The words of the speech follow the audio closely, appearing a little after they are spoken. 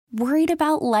Worried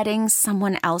about letting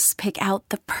someone else pick out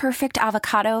the perfect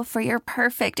avocado for your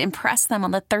perfect impress them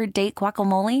on the third date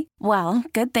guacamole? Well,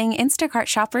 good thing Instacart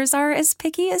shoppers are as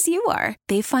picky as you are.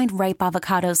 They find ripe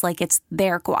avocados like it's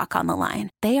their guac on the line.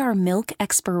 They are milk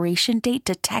expiration date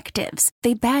detectives.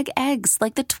 They bag eggs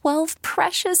like the 12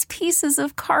 precious pieces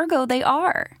of cargo they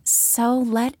are. So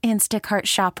let Instacart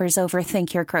shoppers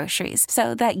overthink your groceries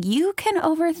so that you can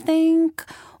overthink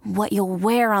what you'll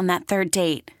wear on that third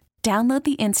date. Download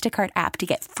the Instacart app to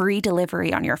get free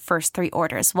delivery on your first 3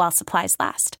 orders while supplies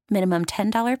last. Minimum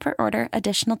 $10 per order.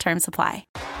 Additional terms apply.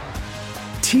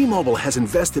 T-Mobile has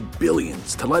invested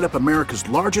billions to light up America's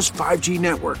largest 5G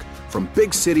network, from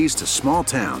big cities to small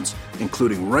towns,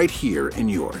 including right here in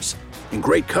yours. And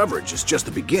great coverage is just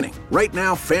the beginning. Right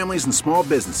now, families and small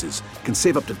businesses can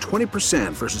save up to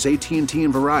 20% versus AT&T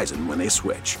and Verizon when they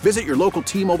switch. Visit your local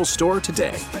T-Mobile store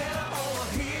today.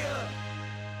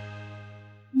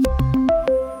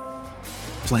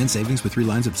 Plan savings with 3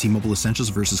 lines of T-Mobile Essentials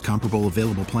versus comparable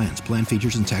available plans. Plan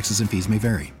features and taxes and fees may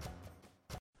vary.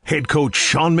 Head coach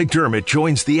Sean McDermott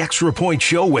joins the Extra Point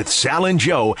Show with Sal and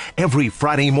Joe every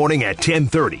Friday morning at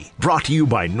 10:30. Brought to you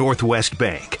by Northwest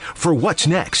Bank. For what's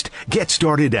next, get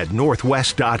started at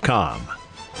northwest.com.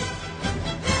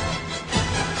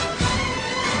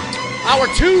 Hour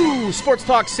 2, Sports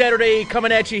Talk Saturday,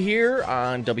 coming at you here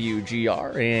on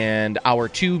WGR. And Hour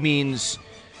 2 means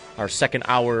our second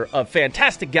hour of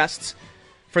fantastic guests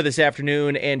for this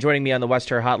afternoon. And joining me on the West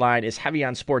Hair Hotline is Heavy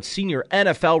on Sports senior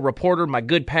NFL reporter, my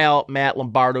good pal Matt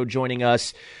Lombardo, joining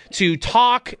us to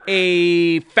talk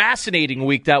a fascinating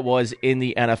week that was in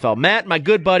the NFL. Matt, my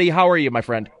good buddy, how are you, my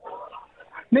friend?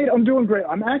 Nate, I'm doing great.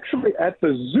 I'm actually at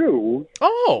the zoo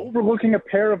overlooking a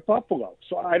pair of buffalo.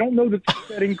 So I don't know that the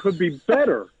setting could be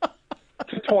better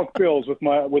to talk Bills with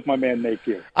my man Nate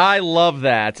Gear. I love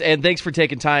that, and thanks for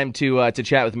taking time to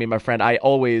chat with me, my friend. I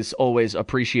always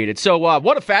appreciate it. So,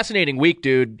 what a fascinating week,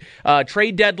 dude!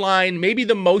 Trade deadline, maybe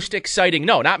the most exciting.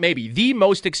 No, not maybe the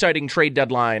most exciting trade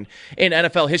deadline in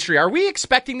NFL history. Are we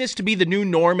expecting this to be the new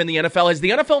norm in the NFL? Has the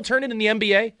NFL turned it in the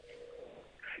NBA?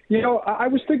 You know, I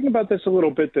was thinking about this a little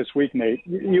bit this week, Nate.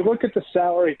 You look at the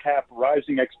salary cap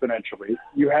rising exponentially.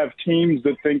 You have teams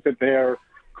that think that they're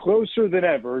closer than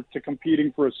ever to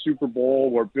competing for a Super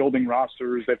Bowl or building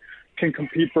rosters that can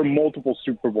compete for multiple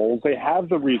Super Bowls. They have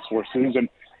the resources, and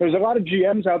there's a lot of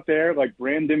GMs out there like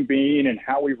Brandon Beane and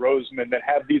Howie Roseman that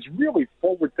have these really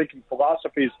forward-thinking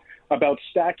philosophies about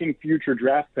stacking future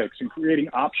draft picks and creating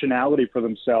optionality for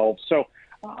themselves. So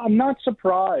I'm not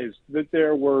surprised that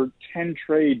there were 10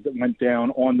 trades that went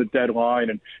down on the deadline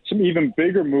and some even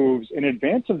bigger moves in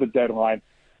advance of the deadline.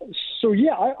 So,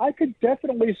 yeah, I could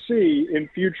definitely see in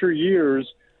future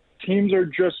years teams are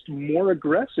just more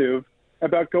aggressive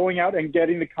about going out and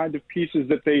getting the kind of pieces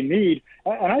that they need.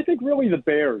 And I think really the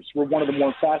Bears were one of the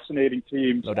more fascinating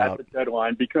teams at the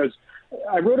deadline, because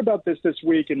I wrote about this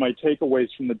week in my takeaways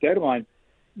from the deadline.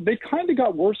 They kind of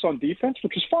got worse on defense,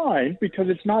 which is fine because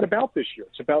it's not about this year.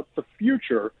 It's about the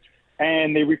future.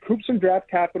 And they recouped some draft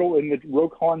capital in the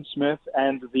Roquan Smith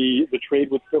and the trade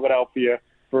with Philadelphia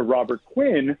for Robert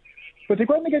Quinn, but they're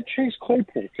going to get Chase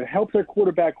Claypool to help their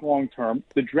quarterback long-term,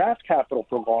 the draft capital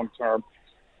for long-term.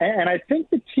 And I think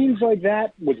that teams like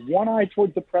that, with one eye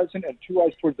towards the present and 2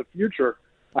 eyes towards the future,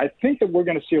 I think that we're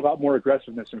going to see a lot more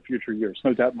aggressiveness in future years,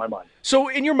 no doubt in my mind. So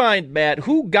in your mind, Matt,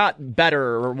 who got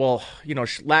better, or, well, you know,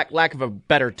 lack of a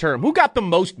better term, who got the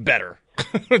most better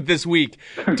this week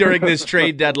during this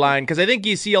trade deadline? Because I think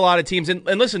you see a lot of teams, and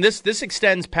listen, this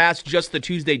extends past just the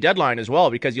Tuesday deadline as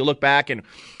well, because you look back and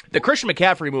the Christian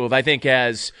McCaffrey move, I think,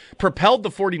 has propelled the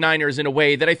 49ers in a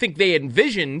way that I think they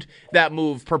envisioned that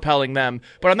move propelling them,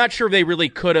 but I'm not sure they really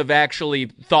could have actually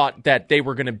thought that they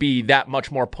were going to be that much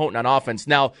more potent on offense.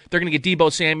 Now, they're going to get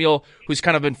Deebo Samuel, who's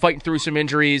kind of been fighting through some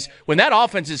injuries. When that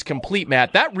offense is complete,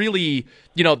 Matt, that really,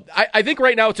 you know, I think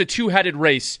right now it's a two-headed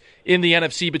race in the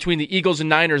NFC between the Eagles and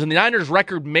Niners, and the Niners'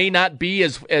 record may not be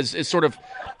as sort of,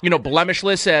 you know,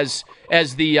 blemishless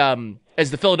as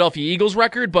the Philadelphia Eagles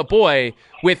record, but boy,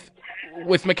 with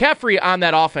McCaffrey on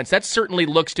that offense, that certainly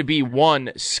looks to be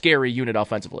one scary unit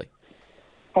offensively.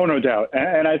 Oh, no doubt.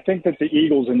 And I think that the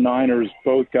Eagles and Niners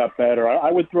both got better.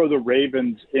 I would throw the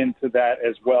Ravens into that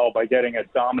as well by getting a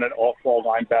dominant off-ball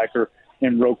linebacker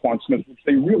in Roquan Smith, which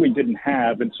they really didn't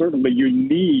have. And certainly you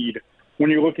need, when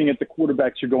you're looking at the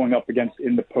quarterbacks you're going up against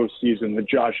in the postseason, the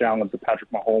Josh Allen, the Patrick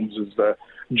Mahomes, the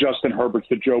Justin Herberts,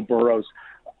 the Joe Burrows.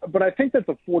 But I think that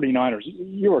the 49ers,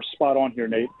 you are spot on here,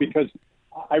 Nate, because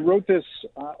I wrote this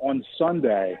on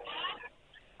Sunday.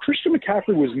 Christian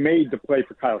McCaffrey was made to play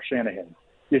for Kyle Shanahan.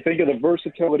 You think of the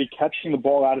versatility, catching the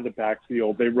ball out of the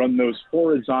backfield. They run those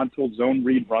horizontal zone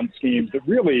read run schemes that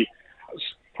really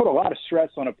put a lot of stress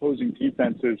on opposing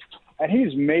defenses. And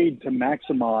he's made to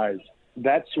maximize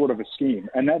that sort of a scheme.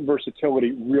 And that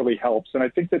versatility really helps. And I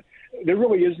think that there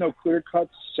really is no clear-cut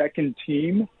second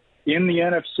team in the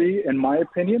NFC, in my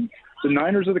opinion. The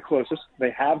Niners are the closest.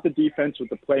 They have the defense with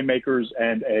the playmakers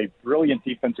and a brilliant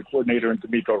defensive coordinator in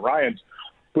DeMeco Ryans.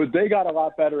 But they got a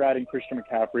lot better adding Christian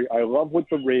McCaffrey. I love what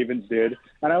the Ravens did,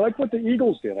 and I like what the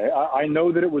Eagles did. I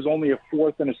know that it was only a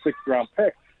 4th and a 6th-round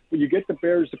pick, but you get the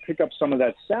Bears to pick up some of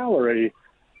that salary,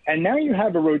 and now you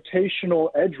have a rotational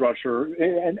edge rusher,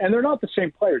 and they're not the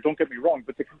same player, don't get me wrong,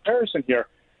 but the comparison here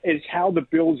is how the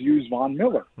Bills use Von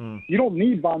Miller. You don't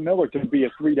need Von Miller to be a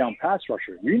 3-down pass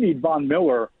rusher. You need Von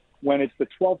Miller when it's the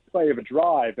 12th play of a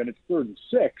drive and it's 3rd and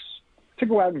 6 to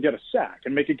go out and get a sack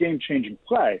and make a game-changing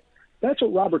play. That's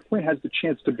what Robert Quinn has the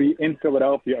chance to be in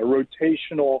Philadelphia, a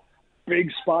rotational,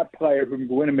 big spot player who can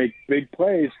go in and make big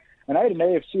plays. And I had an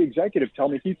AFC executive tell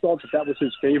me he thought that was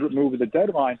his favorite move of the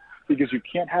deadline because you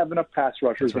can't have enough pass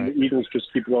rushers, and the Eagles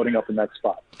just keep loading up in that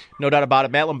spot. No doubt about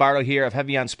it. Matt Lombardo here of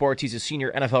Heavy on Sports. He's a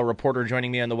senior NFL reporter joining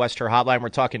me on the West Her Hotline. We're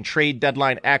talking trade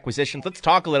deadline acquisitions. Let's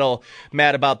talk a little,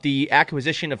 Matt, about the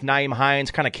acquisition of Nyheim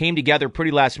Hines. Kind of came together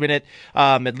pretty last minute.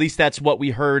 At least that's what we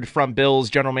heard from Bills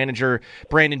general manager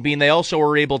Brandon Beane. They also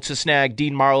were able to snag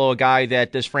Dean Marlowe, a guy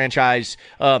that this franchise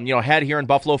had here in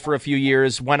Buffalo for a few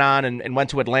years, went on and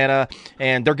went to Atlanta,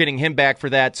 and they're getting him back for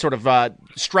that sort of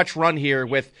stretch run here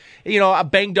with a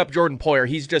banged-up Jordan Poyer.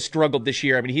 He's just struggled this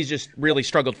year. I mean, he's just really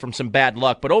struggled from some bad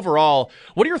luck. But overall,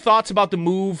 what are your thoughts about the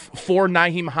move for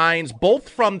Nyheim Hines, both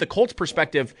from the Colts'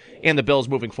 perspective and the Bills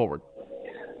moving forward?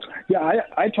 Yeah,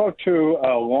 I talked to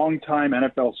a longtime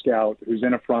NFL scout who's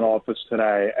in a front office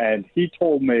today, and he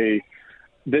told me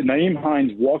that Nyheim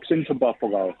Hines walks into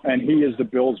Buffalo, and he is the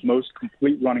Bills' most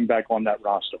complete running back on that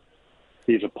roster.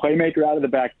 He's a playmaker out of the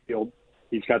backfield.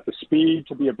 He's got the speed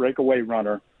to be a breakaway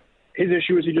runner. His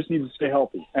issue is he just needs to stay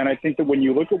healthy. And I think that when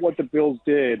you look at what the Bills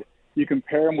did, you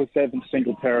compare him with Devin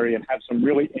Singletary and have some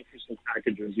really interesting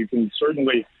packages. You can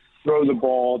certainly throw the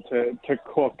ball to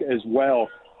Cook as well.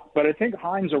 But I think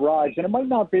Hines arrives, and it might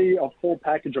not be a full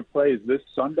package of plays this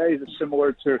Sunday. It's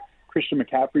similar to Christian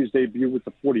McCaffrey's debut with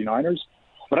the 49ers.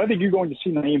 But I think you're going to see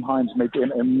Nyheim Hines make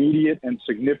an immediate and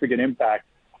significant impact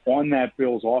on that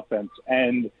Bills offense.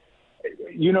 And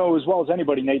you know as well as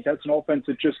anybody, Nate, that's an offense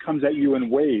that just comes at you in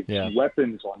waves,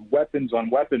 weapons on weapons on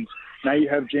weapons. Now you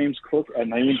have James Cook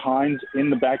and Nyheim Hines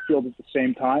in the backfield at the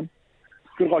same time.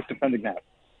 Good luck defending that.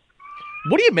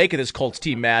 What do you make of this Colts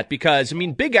team, Matt? Because, I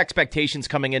mean, big expectations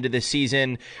coming into this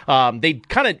season. They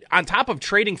kind of, on top of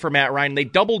trading for Matt Ryan, they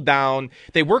doubled down.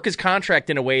 They work his contract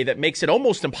in a way that makes it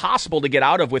almost impossible to get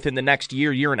out of within the next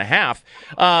year and a half.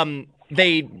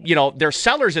 They're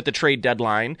sellers at the trade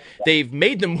deadline. They've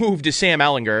made the move to Sam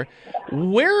Ehlinger.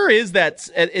 Where is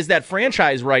that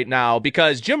franchise right now?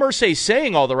 Because Jim Irsay's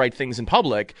saying all the right things in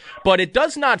public, but it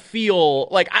does not feel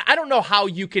like I don't know how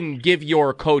you can give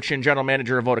your coach and general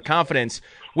manager a vote of confidence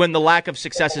when the lack of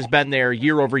success has been there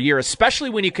year over year, especially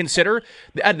when you consider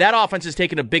that offense has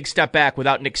taken a big step back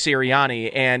without Nick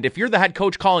Sirianni. And if you're the head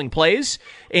coach calling plays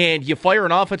and you fire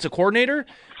an offensive coordinator,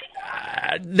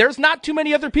 there's not too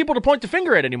many other people to point the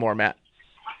finger at anymore, Matt.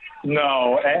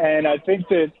 No, and I think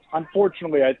that,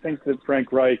 unfortunately,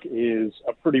 Frank Reich is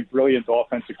a pretty brilliant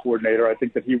offensive coordinator. I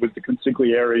think that he was the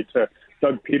consigliere to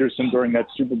Doug Peterson during that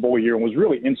Super Bowl year and was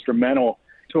really instrumental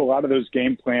to a lot of those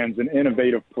game plans and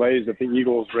innovative plays that the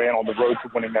Eagles ran on the road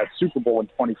to winning that Super Bowl in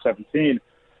 2017.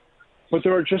 But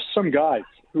there are just some guys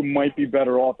who might be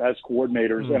better off as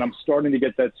coordinators, and I'm starting to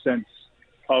get that sense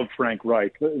of Frank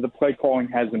Reich. The play calling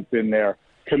hasn't been there.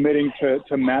 Committing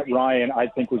to Matt Ryan, I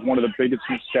think, was one of the biggest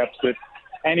missteps that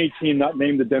any team not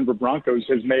named the Denver Broncos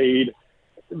has made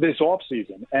this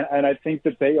offseason. And I think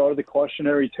that they are the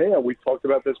cautionary tale. We've talked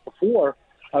about this before,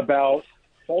 about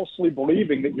falsely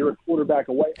believing that you're a quarterback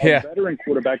away, a veteran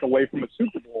quarterback away from a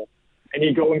Super Bowl, and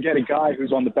you go and get a guy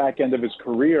who's on the back end of his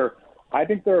career. I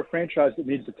think they're a franchise that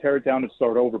needs to tear it down and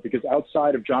start over, because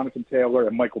outside of Jonathan Taylor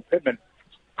and Michael Pittman,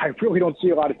 I really don't see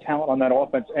a lot of talent on that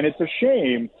offense. And it's a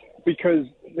shame because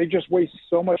they just waste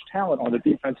so much talent on the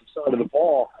defensive side of the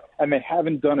ball, and they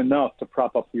haven't done enough to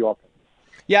prop up the offense.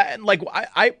 Yeah, and like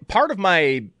I part of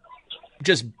my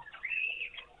just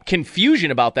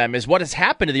confusion about them is what has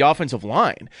happened to the offensive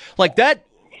line. Like that,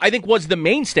 I think, was the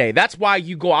mainstay. That's why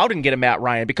you go out and get a Matt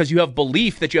Ryan, because you have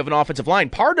belief that you have an offensive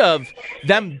line. Part of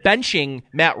them benching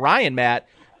Matt Ryan, Matt,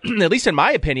 at least in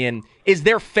my opinion, is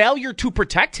their failure to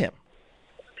protect him.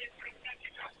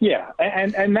 Yeah,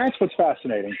 and that's what's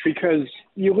fascinating, because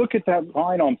you look at that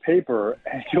line on paper,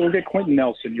 and you look at Quentin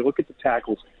Nelson, you look at the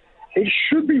tackles, it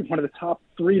should be one of the top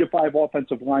 3 to 5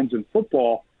 offensive lines in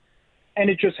football, and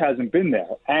it just hasn't been there.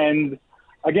 And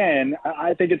again,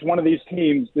 I think it's one of these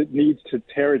teams that needs to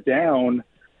tear it down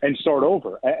and start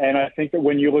over. And I think that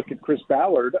when you look at Chris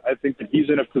Ballard, I think that he's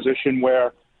in a position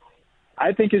where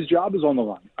I think his job is on the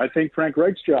line. I think Frank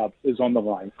Reich's job is on the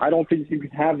line. I don't think you can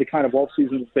have the kind of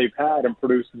offseason that they've had and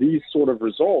produce these sort of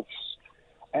results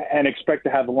and expect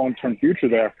to have a long-term future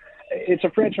there. It's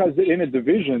a franchise in a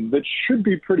division that should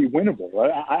be pretty winnable.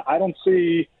 I don't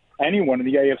see anyone in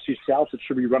the AFC South that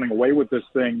should be running away with this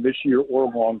thing this year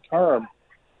or long-term.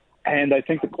 And I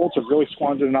think the Colts have really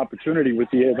squandered an opportunity with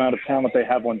the amount of talent they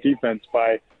have on defense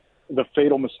by the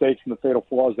fatal mistakes and the fatal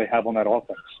flaws they have on that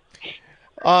offense.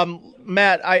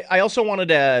 Matt, I also wanted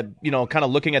to, kind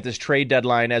of looking at this trade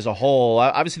deadline as a whole,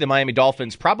 obviously the Miami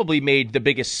Dolphins probably made the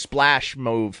biggest splash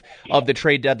move of the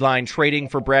trade deadline, trading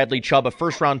for Bradley Chubb, a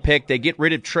first-round pick. They get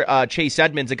rid of Chase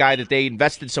Edmonds, a guy that they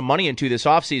invested some money into this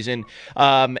offseason,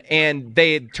 and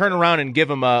they turn around and give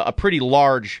him a pretty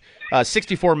large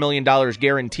 $64 million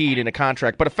guaranteed in a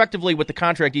contract. But effectively, with the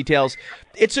contract details,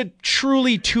 it's a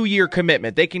truly 2-year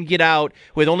commitment. They can get out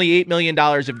with only $8 million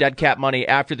of dead cap money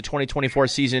after the 2024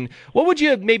 season. What would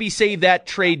you maybe say that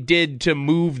trade did to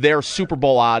move their Super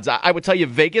Bowl odds? I would tell you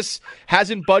Vegas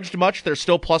hasn't budged much. They're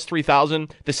still plus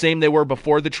 3,000, the same they were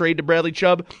before the trade to Bradley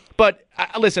Chubb. But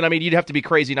listen, I mean, you'd have to be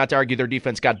crazy not to argue their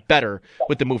defense got better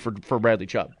with the move for Bradley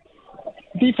Chubb.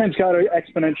 Defense got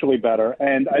exponentially better,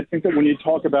 and I think that when you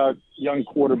talk about young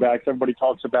quarterbacks, everybody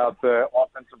talks about the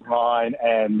offensive line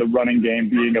and the running game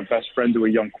being a best friend to a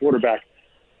young quarterback.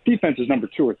 Defense is number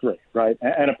 2 or 3, right?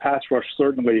 And a pass rush,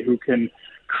 certainly, who can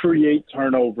create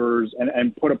turnovers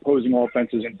and put opposing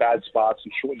offenses in bad spots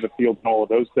and shorten the field and all of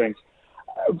those things.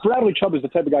 Bradley Chubb is the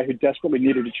type of guy who desperately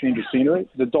needed a change of scenery.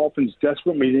 The Dolphins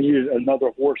desperately needed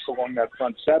another horse along that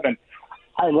front 7.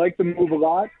 I like the move a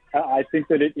lot. I think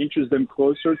that it inches them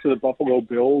closer to the Buffalo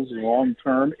Bills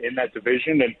long-term in that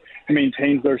division and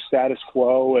maintains their status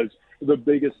quo as the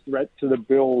biggest threat to the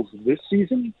Bills this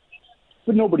season.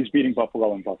 But nobody's beating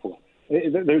Buffalo in Buffalo.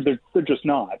 They're just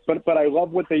not. But I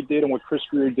love what they did and what Chris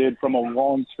Grier did from a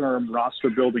long-term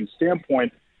roster-building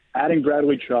standpoint, adding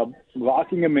Bradley Chubb,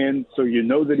 locking him in so you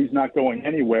know that he's not going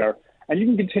anywhere, and you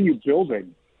can continue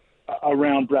building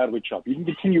around Bradley Chubb. You can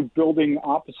continue building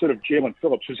opposite of Jalen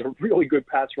Phillips, who's a really good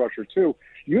pass rusher, too.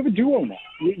 You have a duo now.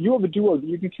 You have a duo that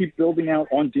you can keep building out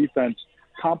on defense,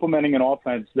 complementing an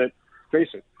offense that, face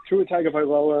it, Tua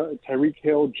Tagovailoa, Tyreek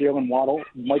Hill, Jalen Waddle,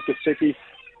 Mike Gesicki,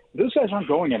 those guys aren't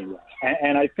going anywhere.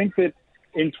 And I think that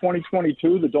in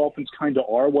 2022, the Dolphins kind of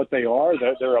are what they are.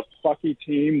 They're a plucky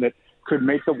team that could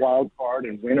make the wild card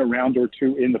and win a round or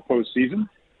 2 in the postseason.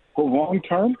 But long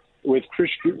term, with Chris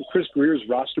Grier's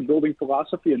roster-building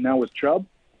philosophy and now with Chubb,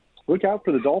 look out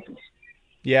for the Dolphins.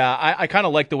 Yeah, I kind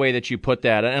of like the way that you put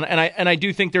that, and I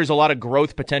do think there's a lot of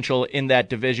growth potential in that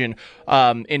division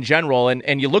in general.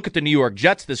 And you look at the New York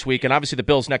Jets this week, and obviously the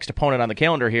Bills' next opponent on the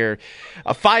calendar here,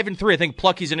 5-3. I think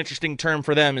plucky's an interesting term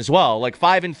for them as well. Like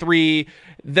 5-3,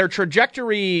 their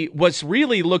trajectory was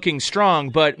really looking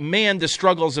strong, but man, the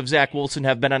struggles of Zach Wilson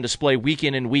have been on display week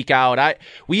in and week out.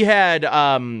 We had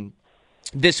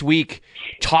this week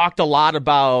talked a lot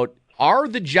about, are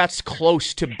the Jets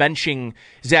close to benching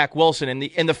Zach Wilson?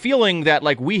 And the feeling that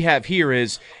like we have here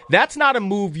is that's not a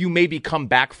move you maybe come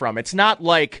back from. It's not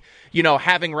like,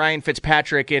 having Ryan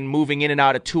Fitzpatrick and moving in and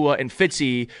out of Tua and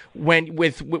Fitzy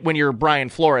when you're Brian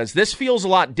Flores. This feels a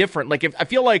lot different. Like I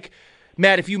feel like,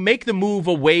 Matt, if you make the move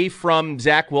away from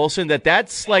Zach Wilson,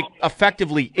 that's like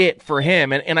effectively it for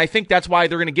him. And I think that's why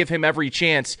they're going to give him every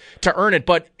chance to earn it.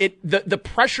 But the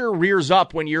pressure rears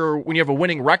up when you have a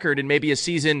winning record and maybe a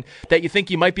season that you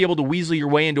think you might be able to weasel your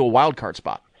way into a wild card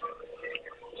spot.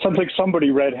 Sounds like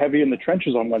somebody read Heavy in the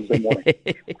Trenches on Wednesday morning.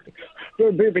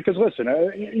 Because listen,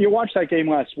 you watched that game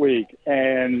last week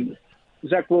and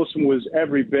Zach Wilson was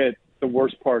every bit the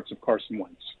worst parts of Carson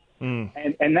Wentz.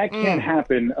 And that can't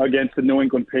happen against the New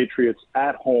England Patriots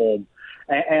at home.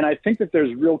 And I think that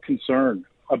there's real concern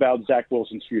about Zach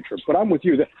Wilson's future. But I'm with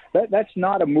you. That's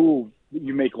not a move that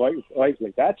you make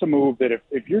lightly. That's a move that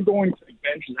if you're going to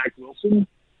bench Zach Wilson,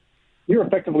 you're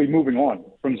effectively moving on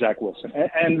from Zach Wilson.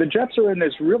 And the Jets are in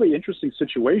this really interesting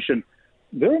situation.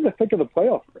 They're in the thick of the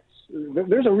playoff race.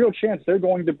 There's a real chance they're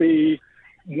going to be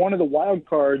one of the wild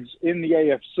cards in the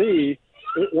AFC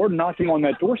or knocking on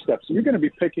that doorstep. So you're going to be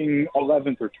picking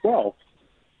 11th or 12th.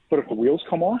 But if the wheels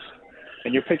come off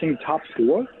and you're picking top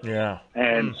 4,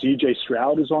 and C.J.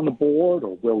 Stroud is on the board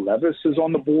or Will Levis is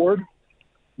on the board,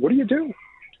 what do you do?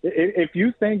 If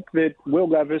you think that Will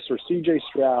Levis or C.J.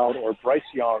 Stroud or Bryce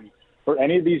Young or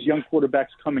any of these young quarterbacks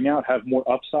coming out have more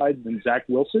upside than Zach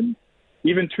Wilson,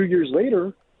 even 2 years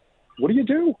later, what do you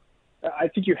do? I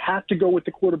think you have to go with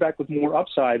the quarterback with more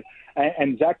upside.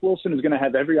 And Zach Wilson is going to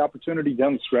have every opportunity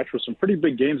down the stretch with some pretty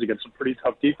big games against some pretty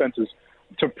tough defenses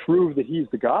to prove that he's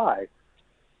the guy.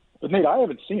 But, Nate, I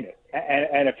haven't seen it.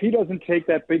 And if he doesn't take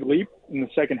that big leap in the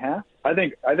second half, I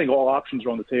think all options are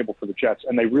on the table for the Jets,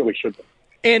 and they really should be.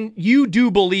 And you do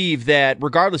believe that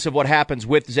regardless of what happens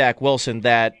with Zach Wilson,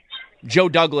 that Joe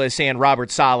Douglas and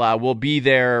Robert Saleh will be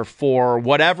there for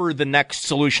whatever the next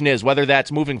solution is, whether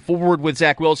that's moving forward with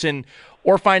Zach Wilson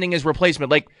or finding his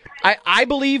replacement. Like, I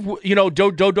believe,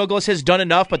 Joe Douglas has done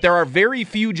enough, but there are very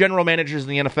few general managers in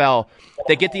the NFL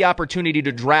that get the opportunity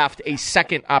to draft a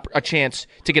second a chance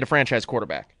to get a franchise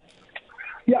quarterback.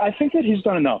 Yeah, I think that he's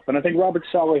done enough, and I think Robert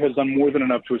Saleh has done more than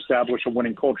enough to establish a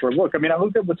winning culture. Look, I mean, I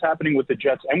look at what's happening with the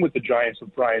Jets and with the Giants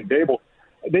with Brian Daboll.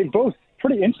 They both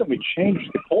pretty instantly changed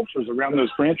the cultures around those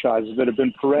franchises that have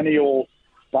been perennial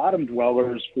bottom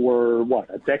dwellers for,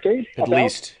 a decade? At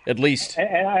least.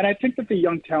 And I think that the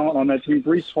young talent on that team,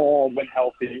 Breece Hall, when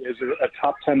healthy, is a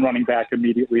top 10 running back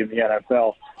immediately in the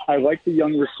NFL. I like the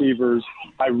young receivers.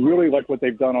 I really like what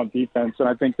they've done on defense, and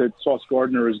I think that Sauce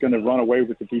Gardner is going to run away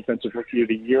with the Defensive Rookie of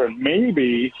the Year and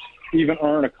maybe even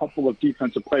earn a couple of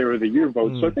Defensive Player of the Year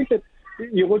votes. So I think that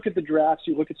you look at the drafts,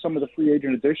 you look at some of the free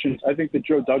agent additions, I think that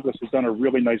Joe Douglas has done a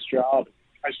really nice job.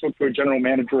 I spoke to a general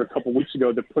manager a couple weeks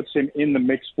ago that puts him in the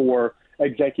mix for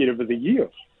Executive of the Year.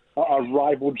 A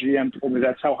rival GM told me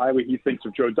that's how highly he thinks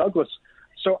of Joe Douglas.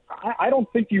 So I don't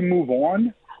think you move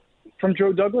on from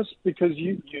Joe Douglas because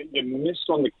you missed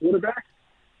on the quarterback.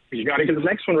 You got to get the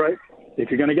next one right. If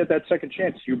you're going to get that second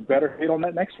chance, you better hit on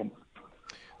that next one.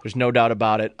 There's no doubt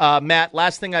about it. Matt,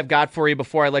 last thing I've got for you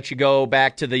before I let you go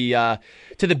back to the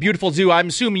beautiful zoo. I'm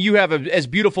assuming you have as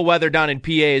beautiful weather down in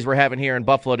PA as we're having here in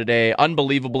Buffalo today.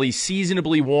 Unbelievably,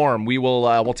 seasonably warm.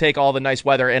 We'll take all the nice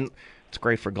weather, and it's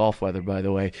great for golf weather, by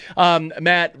the way.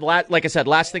 Matt, like I said,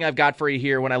 last thing I've got for you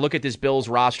here, when I look at this Bills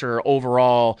roster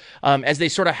overall, as they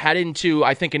sort of head into,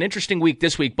 I think, an interesting week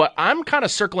this week, but I'm kind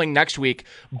of circling next week.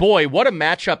 Boy, what a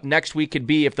matchup next week could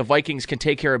be if the Vikings can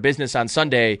take care of business on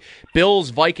Sunday.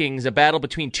 Bills-Vikings, a battle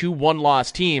between two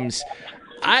one-loss teams.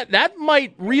 That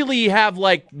might really have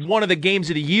like one of the games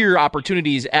of the year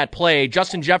opportunities at play.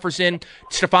 Justin Jefferson,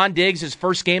 Stephon Diggs, his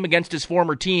first game against his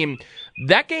former team.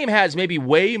 That game has maybe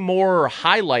way more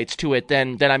highlights to it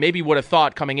than I maybe would have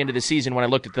thought coming into the season when I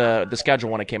looked at the schedule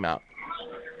when it came out.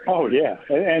 Oh, yeah.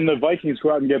 And the Vikings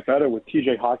go out and get better with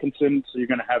T.J. Hawkinson. So you're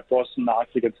going to have Dawson Knox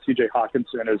against T.J.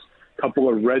 Hawkinson as a couple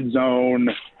of red zone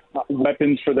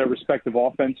weapons for their respective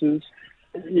offenses.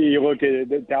 You look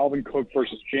at Dalvin Cook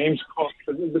versus James Cook.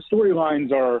 The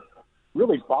storylines are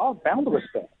really boundless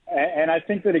there. And I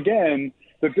think that, again,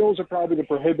 the Bills are probably the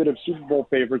prohibitive Super Bowl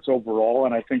favorites overall,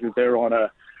 and I think that they're on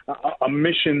a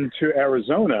mission to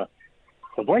Arizona.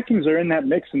 The Vikings are in that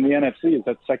mix in the NFC as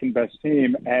that second-best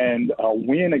team, and a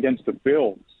win against the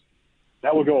Bills,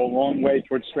 that will go a long way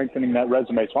towards strengthening that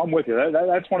resume. So I'm with you.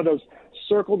 That's one of those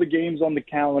circle the games on the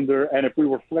calendar, and if we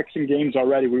were flexing games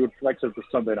already, we would flex it for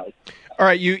Sunday night. All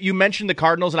right, you mentioned the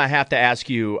Cardinals, and I have to ask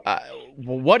you,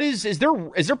 what is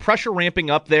there pressure ramping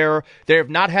up there? They have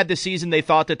not had the season they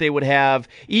thought that they would have.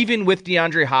 Even with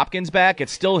DeAndre Hopkins back, it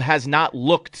still has not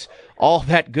looked all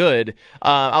that good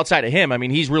outside of him. I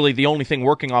mean, he's really the only thing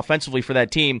working offensively for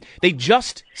that team. They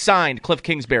just signed Cliff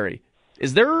Kingsbury.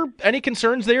 Is there any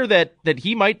concerns there that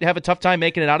he might have a tough time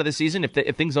making it out of the season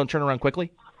if things don't turn around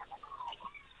quickly?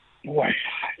 Boy,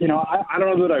 I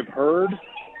don't know that I've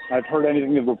heard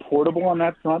anything reportable on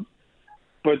that front,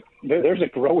 but there's a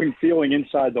growing feeling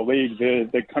inside the league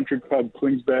that Country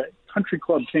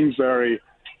Club Kingsbury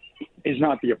is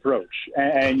not the approach.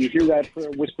 And you hear that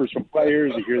whispers from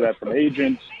players, you hear that from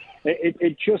agents.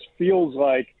 It just feels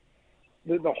like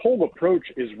the whole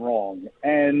approach is wrong.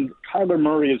 And Kyler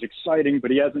Murray is exciting,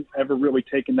 but he hasn't ever really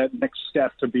taken that next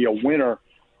step to be a winner.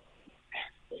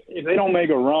 If they don't make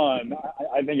a run,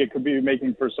 I think it could be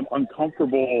making for some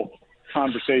uncomfortable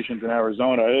conversations in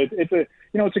Arizona. It's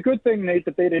a good thing, Nate,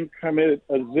 that they didn't commit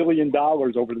 $1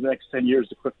 zillion over the next 10 years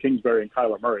to Cliff Kingsbury and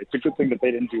Kyler Murray. It's a good thing that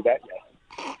they didn't do that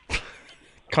yet.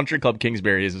 Country Club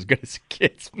Kingsbury is as good as it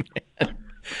gets, man.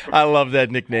 I love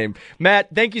that nickname. Matt,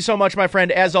 thank you so much, my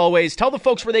friend. As always, tell the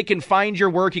folks where they can find your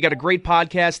work. You got a great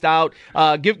podcast out.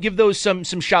 Give those some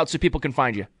shouts so people can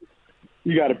find you.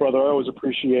 You got it, brother. I always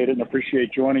appreciate it and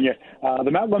appreciate joining you.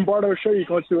 The Matt Lombardo Show, you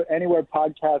can listen to it anywhere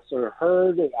podcasts are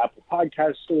heard, Apple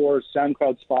Podcast Store,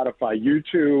 SoundCloud, Spotify,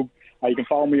 YouTube. You can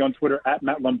follow me on Twitter at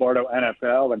Matt Lombardo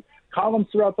NFL. And columns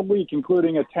throughout the week,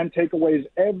 including a 10 takeaways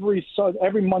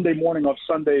every Monday morning of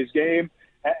Sunday's game,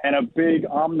 and a big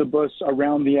omnibus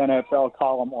around the NFL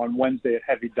column on Wednesday at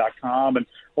Heavy.com, and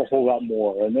a whole lot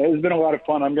more. And it's been a lot of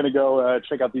fun. I'm going to go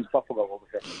check out these Buffalo over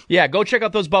here. Yeah, go check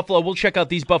out those Buffalo. We'll check out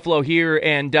these Buffalo here,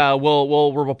 and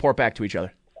we'll report back to each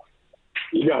other.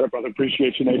 You got it, brother.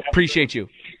 Appreciate you, Nate. Appreciate you.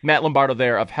 Matt Lombardo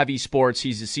there of Heavy Sports.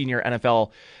 He's a senior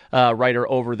NFL writer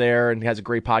over there and has a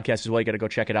great podcast as well. You got to go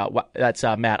check it out. That's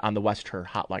Matt on the West Her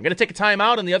Hotline. Going to take a time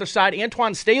out. On the other side,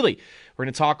 Antoine Staley. We're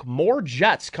going to talk more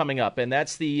Jets coming up, and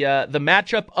that's the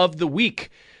matchup of the week,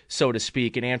 so to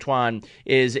speak. And Antoine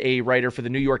is a writer for the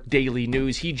New York Daily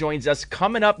News. He joins us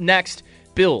coming up next.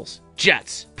 Bills,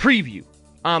 Jets, preview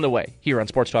on the way here on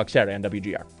Sports Talk Saturday on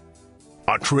WGR.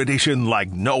 A tradition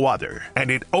like no other, and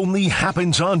it only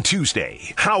happens on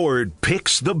Tuesday. Howard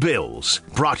Picks the Bills.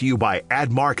 Brought to you by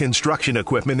Admar Construction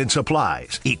Equipment and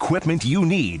Supplies. Equipment you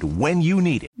need when you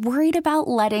need it. Worried about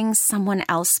letting someone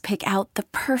else pick out the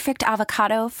perfect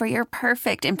avocado for your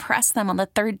perfect impress them on the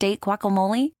third date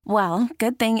guacamole? Well,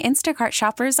 good thing Instacart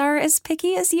shoppers are as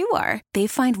picky as you are. They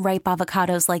find ripe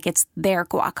avocados like it's their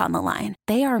guac on the line.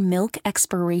 They are milk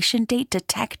expiration date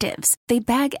detectives. They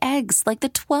bag eggs like the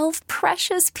 12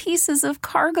 precious pieces of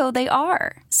cargo they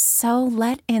are. So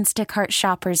let Instacart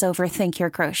shoppers overthink your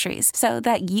groceries so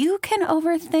that you can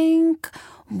overthink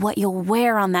what you'll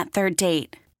wear on that third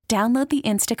date. Download the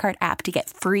Instacart app to get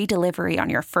free delivery on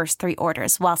your first 3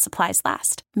 orders while supplies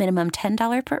last. Minimum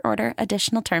 $10 per order.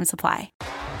 Additional terms apply.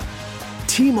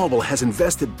 T-Mobile has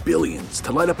invested billions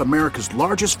to light up America's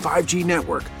largest 5G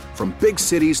network, from big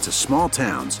cities to small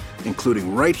towns,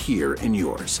 including right here in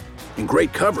yours. And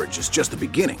great coverage is just the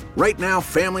beginning. Right now,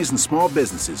 families and small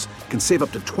businesses can save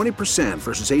up to 20%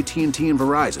 versus AT&T and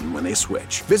Verizon when they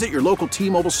switch. Visit your local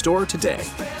T-Mobile store today.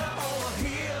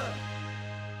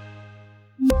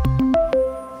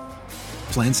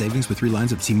 Plan savings with 3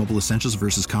 lines of T-Mobile Essentials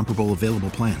versus comparable available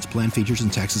plans. Plan features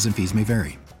and taxes and fees may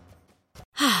vary.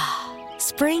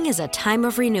 Spring is a time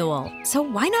of renewal, so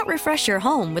why not refresh your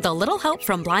home with a little help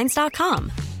from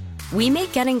Blinds.com? We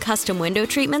make getting custom window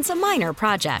treatments a minor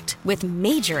project with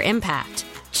major impact.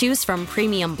 Choose from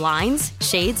premium blinds,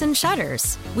 shades, and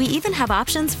shutters. We even have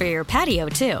options for your patio,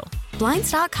 too.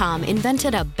 Blinds.com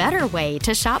invented a better way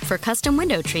to shop for custom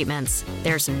window treatments.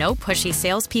 There's no pushy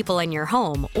salespeople in your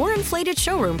home or inflated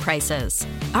showroom prices.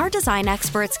 Our design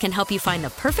experts can help you find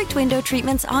the perfect window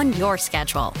treatments on your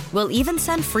schedule. We'll even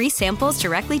send free samples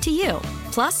directly to you.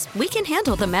 Plus, we can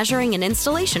handle the measuring and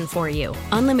installation for you.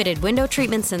 Unlimited window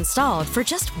treatments installed for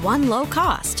just one low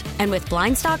cost. And with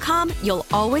Blinds.com, you'll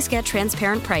always get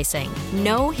transparent pricing.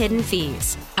 No hidden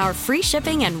fees. Our free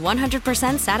shipping and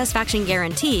 100% satisfaction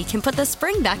guarantee can put the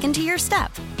spring back into your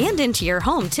step and into your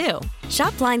home, too.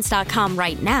 Shop Blinds.com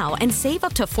right now and save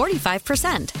up to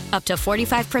 45%. Up to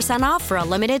 45% off for a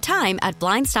limited time at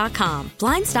Blinds.com.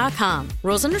 Blinds.com.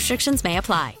 Rules and restrictions may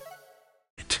apply.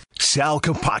 Sal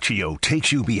Capaccio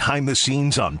takes you behind the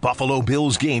scenes on Buffalo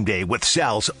Bills game day with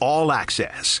Sal's All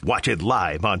Access. Watch it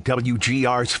live on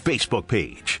WGR's Facebook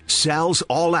page. Sal's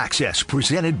All Access,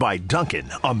 presented by Dunkin'.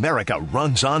 America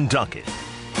runs on Dunkin'.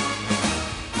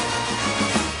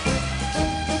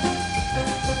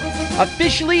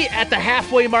 Officially at the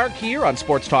halfway mark here on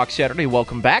Sports Talk Saturday.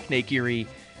 Welcome back. Nate Geary,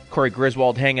 Corey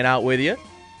Griswold hanging out with you.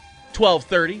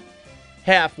 12:30,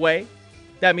 halfway.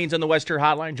 That means on the West Her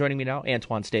Hotline, joining me now,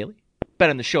 Antoine Staley. Been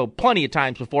on the show plenty of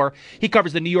times before. He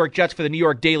covers the New York Jets for the New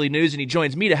York Daily News, and he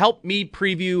joins me to help me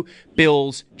preview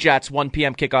Bills Jets 1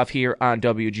 p.m. kickoff here on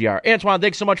WGR. Antoine,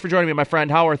 thanks so much for joining me, my friend.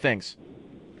 How are things?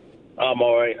 I'm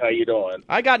all right. How you doing?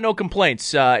 I got no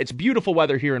complaints. It's beautiful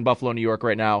weather here in Buffalo, New York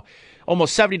right now.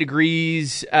 Almost 70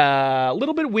 degrees, a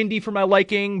little bit windy for my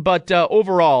liking, but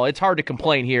overall, it's hard to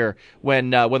complain here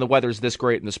when the weather's this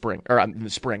great in the spring. Or in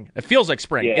the spring. It feels like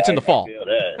spring. Yeah, it's in the fall. I feel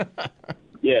that.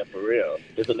 Yeah, for real.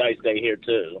 It's a nice day here,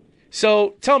 too.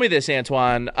 So tell me this,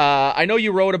 Antoine. I know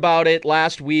you wrote about it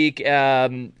last week,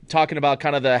 talking about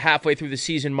kind of the halfway through the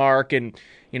season mark and,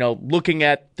 you know, looking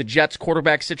at the Jets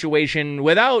quarterback situation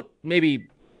without maybe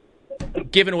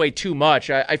giving away too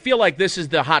much. I feel like this is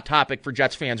the hot topic for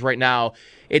Jets fans right now.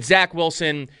 It's Zach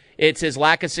Wilson. It's his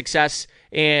lack of success.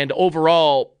 And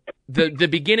overall, the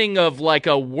beginning of like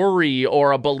a worry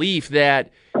or a belief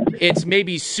that it's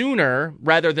maybe sooner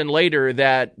rather than later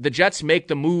that the Jets make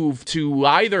the move to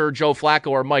either Joe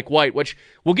Flacco or Mike White, which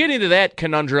we'll get into that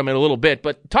conundrum in a little bit.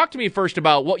 But talk to me first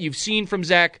about what you've seen from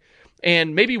Zach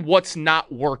and maybe what's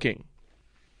not working.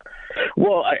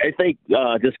 Well, I think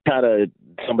just kind of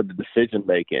some of the decision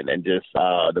making and just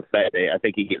the fact that I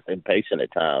think he gets impatient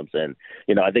at times. And,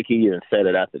 I think he even said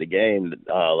it after the game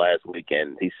last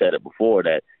weekend. He said it before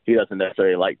that he doesn't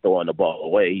necessarily like throwing the ball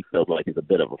away. He feels like he's a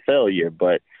bit of a failure,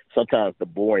 but sometimes the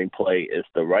boring play is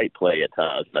the right play at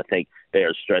times. And I think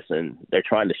they're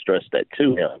trying to stress that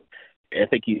to him. I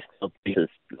think he's still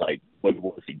thinks like what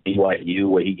was he BYU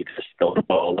where he could just throw the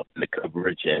ball up in the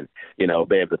coverage and be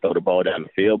able to throw the ball down the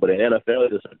field. But in the NFL,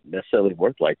 it doesn't necessarily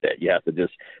work like that. You have to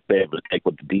just be able to take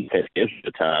what the defense gives you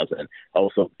at times and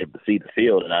also be able to see the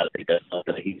field. And I think that's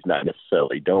something that he's not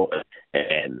necessarily doing.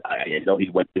 And I know he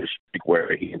went through a streak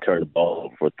where he can turn the ball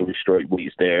over for 3 straight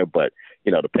weeks there, but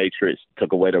the Patriots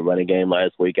took away the running game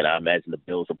last week, and I imagine the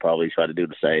Bills will probably try to do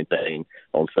the same thing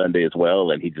on Sunday as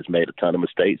well. And he just made a ton of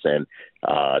mistakes, and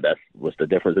that's what's the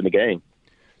difference in the game.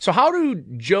 So how do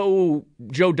Joe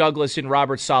Douglas and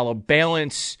Robert Saleh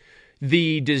balance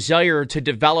the desire to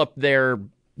develop their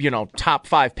top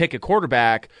 5 pick at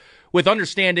quarterback with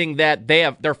understanding that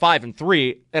they're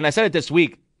 5-3? And I said it this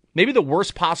week. Maybe the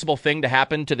worst possible thing to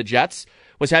happen to the Jets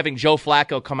was having Joe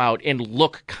Flacco come out and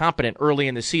look competent early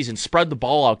in the season, spread the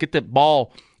ball out, get the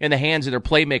ball in the hands of their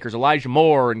playmakers, Elijah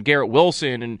Moore and Garrett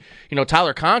Wilson and,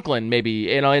 Tyler Conklin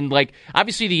maybe, and like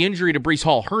obviously the injury to Breece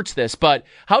Hall hurts this, but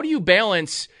how do you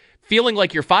balance feeling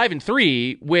like you're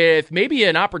 5-3 with maybe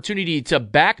an opportunity to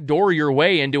backdoor your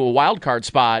way into a wild card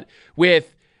spot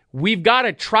with we've got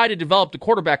to try to develop the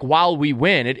quarterback while we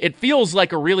win? It feels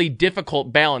like a really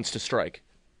difficult balance to strike.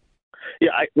 Yeah,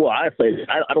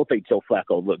 I don't think Joe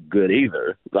Flacco looked good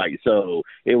either. So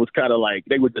it was kind of like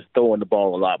they were just throwing the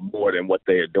ball a lot more than what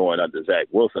they are doing under Zach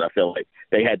Wilson. I feel like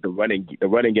they had the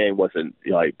running game wasn't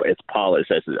as polished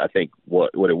as I think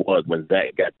what it was when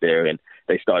Zach got there and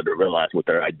they started to realize what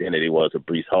their identity was of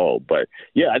Breece Hall. But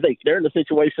yeah, I think they're in a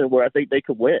situation where I think they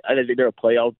could win. I think they're a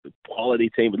playoff quality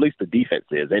team. At least the defense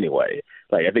is anyway.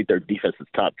 I think their defense is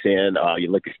top 10.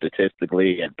 You look at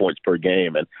statistically and points per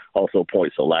game and also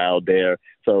points allowed there.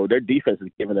 So their defense is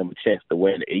giving them a chance to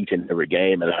win each and every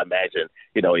game. And I imagine,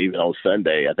 even on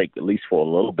Sunday, I think at least for a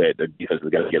little bit, their defense is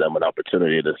going to give them an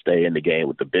opportunity to stay in the game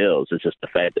with the Bills. It's just the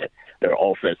fact that their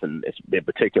offense, and in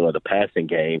particular the passing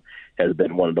game, has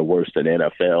been one of the worst in the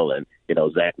NFL. And,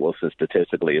 Zach Wilson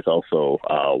statistically is also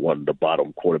one of the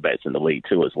bottom quarterbacks in the league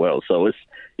too as well. So it's,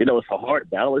 it's a hard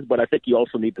balance, but I think you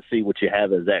also need to see what you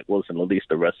have as Zach Wilson at least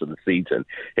the rest of the season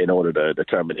in order to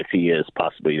determine if he is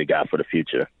possibly the guy for the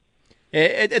future.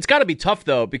 It's got to be tough,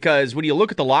 though, because when you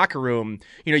look at the locker room,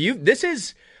 this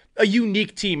is a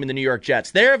unique team in the New York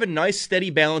Jets. They have a nice, steady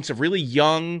balance of really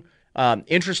young,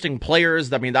 interesting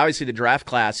players. I mean, obviously the draft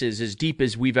class is as deep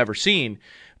as we've ever seen.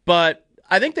 But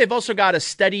I think they've also got a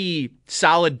steady,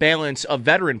 solid balance of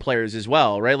veteran players as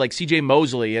well, right? Like C.J.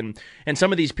 Mosley and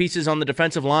some of these pieces on the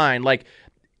defensive line. Like,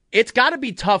 it's got to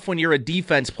be tough when you're a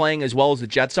defense playing as well as the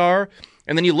Jets are.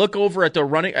 And then you look over at the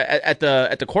running at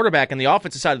the quarterback and the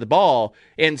offensive side of the ball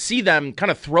and see them kind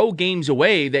of throw games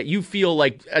away that you feel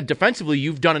like defensively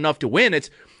you've done enough to win.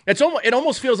 It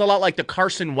almost feels a lot like the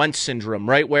Carson Wentz syndrome,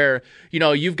 right? Where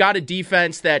you've got a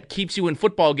defense that keeps you in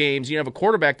football games, you have a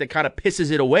quarterback that kind of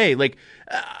pisses it away. Like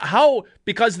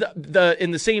because the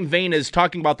in the same vein as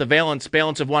talking about the balance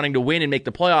of wanting to win and make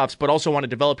the playoffs, but also want to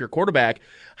develop your quarterback.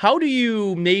 How do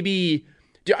you maybe?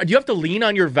 Do you have to lean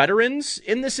on your veterans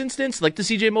in this instance, like the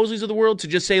C.J. Mosleys of the world, to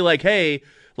just say, like, hey,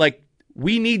 like,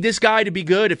 we need this guy to be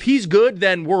good. If he's good,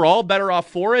 then we're all better off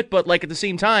for it. But, like, at the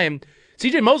same time,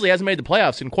 C.J. Mosley hasn't made the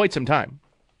playoffs in quite some time.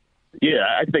 Yeah,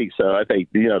 I think so. I think,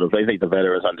 I think the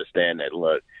veterans understand that,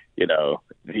 look, you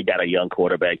got a young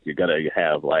quarterback, you're going to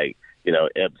have, like,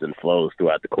 ebbs and flows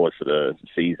throughout the course of the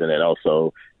season and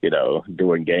also,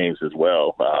 during games as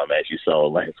well, as you saw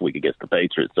last week against the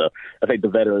Patriots. So I think the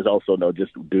veterans also know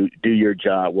just do your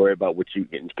job, worry about what you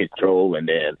can control, and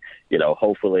then,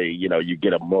 hopefully, you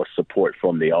get a more support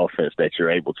from the offense that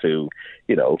you're able to,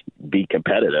 be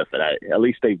competitive. And at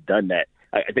least they've done that.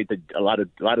 I think that a lot of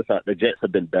times the Jets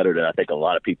have been better than I think a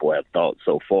lot of people have thought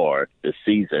so far this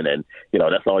season, and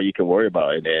that's all you can worry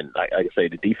about. And then, like I say,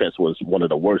 the defense was one of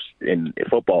the worst in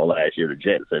football last year, the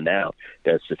Jets, and now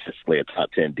that's statistically a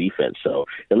top 10 defense. So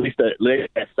at least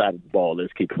that side of the ball is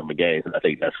keeping them in games, and I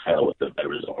think that's kind of what the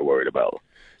veterans are worried about.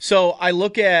 So I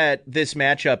look at this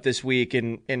matchup this week,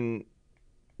 and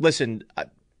listen.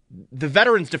 The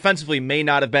veterans defensively may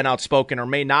not have been outspoken or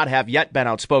may not have yet been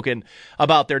outspoken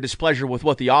about their displeasure with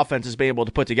what the offense has been able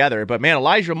to put together. But, man,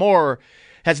 Elijah Moore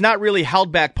has not really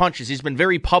held back punches. He's been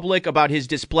very public about his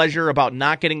displeasure about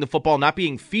not getting the football, not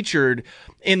being featured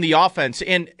in the offense.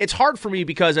 And it's hard for me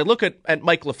because I look at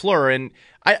Mike LaFleur, and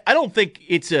I don't think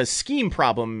it's a scheme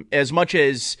problem as much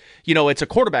as, it's a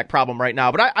quarterback problem right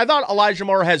now. But I thought Elijah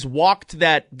Moore has walked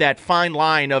that fine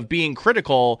line of being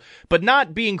critical, but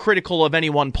not being critical of any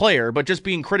one player, but just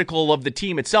being critical of the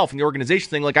team itself and the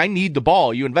organization thing. Like, I need the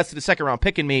ball. You invested a second-round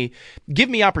pick in me. Give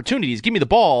me opportunities. Give me the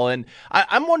ball. And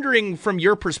I'm wondering from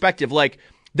your perspective, like,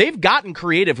 they've gotten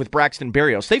creative with Braxton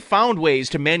Berrios. They found ways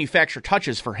to manufacture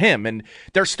touches for him, and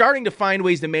they're starting to find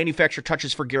ways to manufacture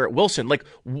touches for Garrett Wilson. Like,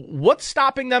 what's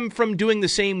stopping them from doing the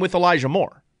same with Elijah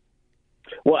Moore?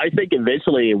 Well, I think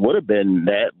eventually it would have been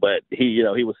that, but he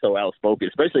was so outspoken,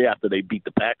 especially after they beat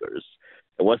the Packers.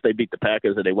 And once they beat the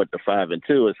Packers and they went to 5-2,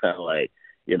 it's kind of like,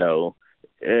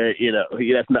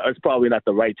 it's probably not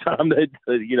the right time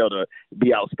to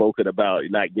be outspoken about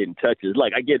not getting touches.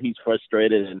 Like, I get he's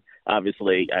frustrated, and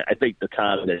obviously I think the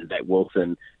time that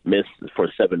Wilson missed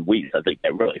for 7 weeks, I think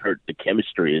that really hurt the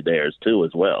chemistry of theirs too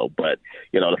as well. But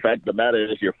the fact of the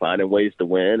matter is you're finding ways to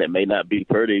win. It may not be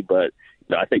pretty, but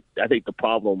I think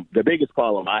the biggest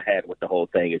problem I had with the whole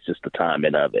thing is just the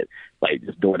timing of it, like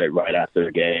just doing it right after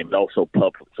the game, and also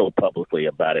so publicly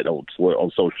about it on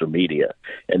social media,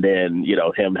 and then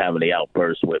him having the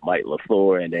outburst with Mike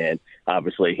LaFleur, and then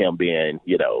obviously him being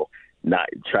not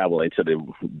traveling to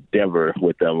Denver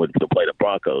with them to play the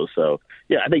Broncos. So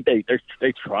yeah, I think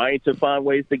they're trying to find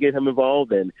ways to get him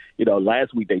involved, and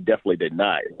last week they definitely did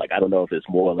not. Like, I don't know if it's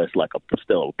more or less like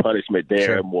still a punishment there,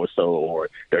 sure, more so, or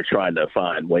they're trying to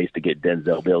find ways to get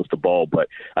Denzel Mills the ball. But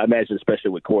I imagine, especially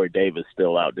with Corey Davis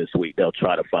still out this week, they'll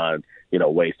try to find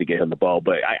ways to get him the ball.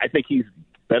 But I think he's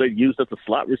better used as a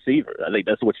slot receiver. I think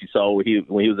that's what you saw when he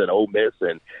was at Ole Miss,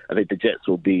 and I think the Jets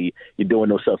will be doing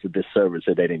themselves a disservice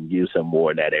if they didn't use him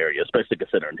more in that area, especially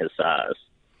considering his size.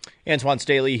 Antoine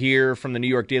Staley here from the New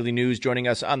York Daily News, joining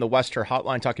us on the Wester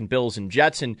Hotline, talking Bills and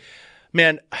Jets. And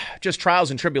man, just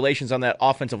trials and tribulations on that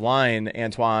offensive line,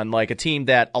 Antoine. Like, a team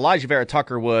that Elijah Vera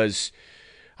Tucker was,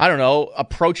 I don't know,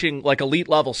 approaching like elite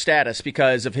level status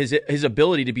because of his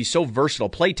ability to be so versatile,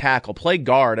 play tackle, play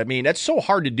guard. I mean, that's so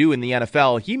hard to do in the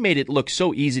NFL. He made it look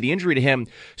so easy. The injury to him,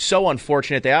 so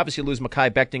unfortunate. They obviously lose Mekhi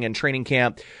Becton in training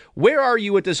camp. Where are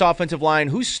you with this offensive line?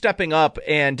 Who's stepping up,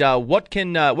 and what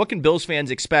can Bills fans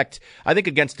expect, I think,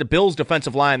 against the Bills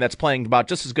defensive line that's playing about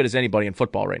just as good as anybody in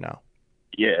football right now?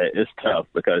 Yeah, it's tough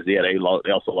because they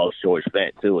also lost George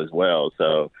Fant too as well.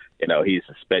 So he's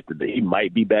suspected that he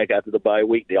might be back after the bye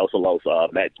week. They also lost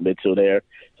Max Mitchell there.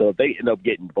 So if they end up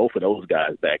getting both of those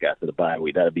guys back after the bye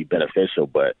week, that'd be beneficial.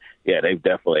 But yeah, they've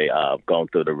definitely gone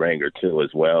through the ringer too as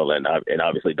well. And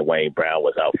obviously Dwayne Brown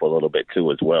was out for a little bit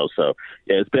too as well. So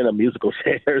yeah, it's been a musical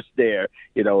chairs there,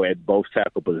 at both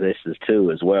tackle positions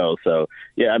too as well. So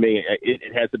yeah, I mean,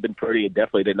 it hasn't been pretty. It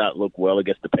definitely did not look well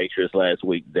against the Patriots last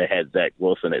week. They had Zach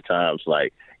Wilson at times,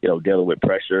 like, dealing with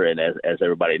pressure. And as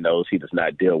everybody knows, he does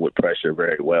not deal with pressure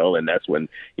very well. And that's when,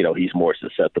 he's more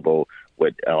susceptible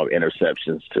with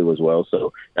interceptions too as well.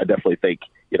 So I definitely think,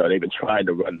 they've been trying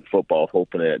to run the football,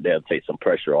 hoping that they'll take some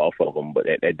pressure off of them. But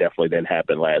it definitely didn't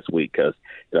happen last week because,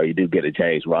 you do get a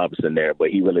James Robinson there, but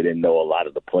he really didn't know a lot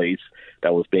of the plays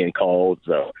that was being called.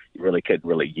 So you really couldn't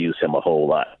really use him a whole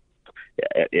lot.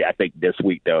 I think this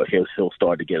week, though, he'll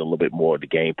start to get a little bit more of the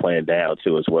game plan down,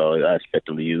 too, as well. I expect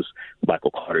him to use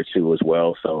Michael Carter, too, as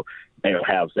well. So they'll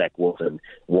have Zach Wilson,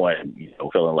 one,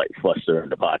 feeling like fluster in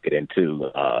the pocket, and two,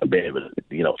 being able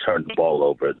to, turn the ball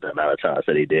over the amount of times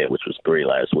that he did, which was 3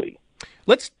 last week.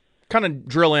 Let's kind of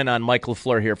drill in on Mike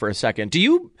LaFleur here for a second. Do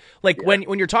you,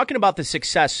 when you're talking about the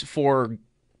success for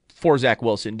Zach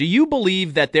Wilson, do you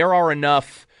believe that there are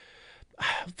enough,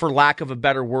 for lack of a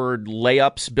better word,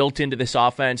 layups built into this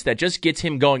offense that just gets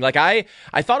him going? Like, I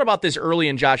thought about this early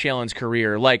in Josh Allen's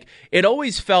career. Like, it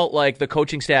always felt like the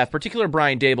coaching staff, particularly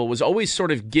Brian Daboll, was always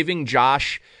sort of giving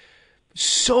Josh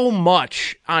so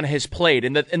much on his plate.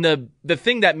 And the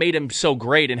thing that made him so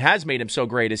great and has made him so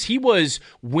great is he was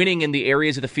winning in the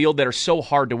areas of the field that are so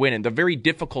hard to win in, the very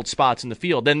difficult spots in the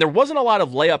field. And there wasn't a lot of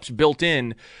layups built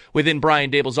in within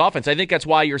Brian Daboll's offense. I think that's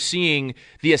why you're seeing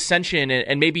the ascension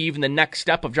and maybe even the next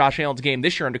step of Josh Allen's game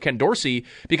this year under Ken Dorsey,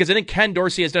 because I think Ken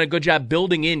Dorsey has done a good job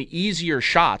building in easier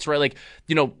shots, right? Like,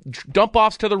 dump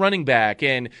offs to the running back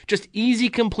and just easy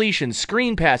completions,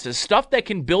 screen passes, stuff that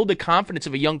can build the confidence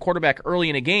of a young quarterback early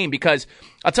in a game. Because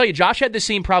I'll tell you, Josh had the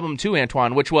same problem too,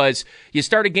 Antoine, which was you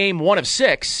start a game 1 of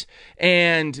 6,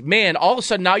 and man, all of a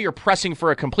sudden now you're pressing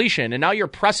for a completion, and now you're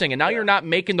pressing, and now you're not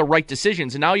making the right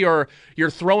decisions, and now you're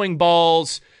throwing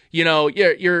balls.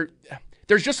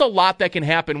 There's just a lot that can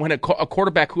happen when a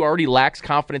quarterback who already lacks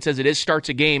confidence as it is starts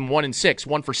a game 1 and 6,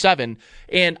 1 for 7.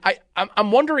 And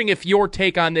I'm wondering if your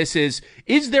take on this is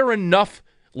there enough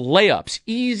layups,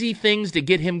 easy things to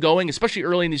get him going, especially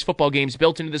early in these football games,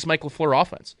 built into this Mike LaFleur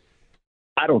offense?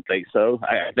 I don't think so.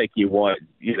 I think you want,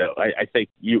 I think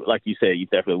you, like you said, you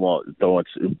definitely want throwing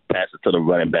passes to the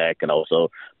running back and also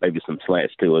maybe some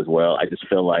slants too as well. I just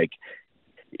feel like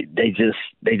they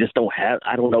just don't have.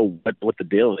 I don't know what the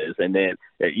deal is. And then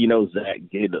Zach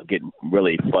getting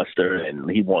really flustered and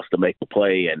he wants to make the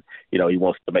play and he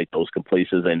wants to make those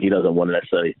completions and he doesn't want to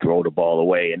necessarily throw the ball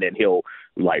away and then he'll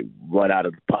like run out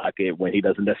of the pocket when he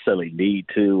doesn't necessarily need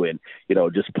to and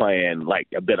just playing like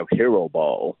a bit of hero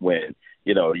ball when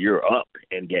you're up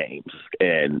in games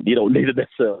and you don't need to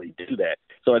necessarily do that.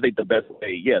 So I think the best way,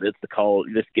 is to call,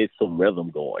 just get some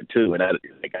rhythm going too. And I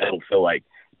don't feel like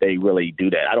they really do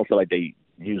that. I don't feel like they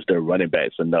use their running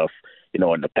backs enough,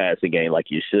 in the passing game like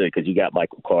you should, because you got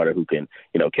Michael Carter who can,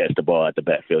 catch the ball at the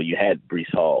backfield. You had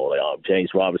Breece Hall. James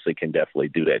Robinson can definitely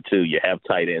do that too. You have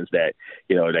tight ends that,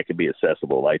 that can be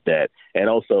accessible like that. And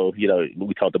also,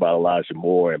 we talked about Elijah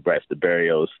Moore and Braxton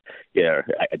Berrios. Yeah,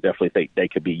 I definitely think they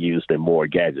could be used in more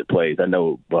gadget plays. I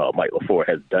know Mike LaFleur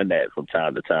has done that from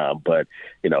time to time, but,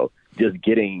 just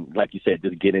getting, like you said,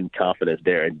 just getting confidence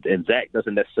there. And Zach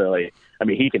doesn't necessarily,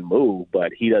 he can move,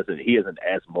 but he isn't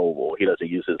as mobile. He doesn't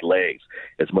use his legs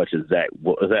as much as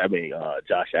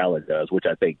Josh Allen does, which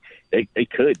I think they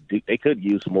could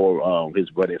use more his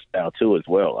running style too as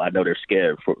well. I know they're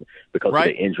scared because of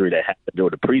the injury that happened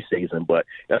during the preseason, but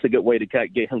that's a good way to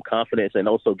get him confidence and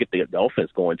also get the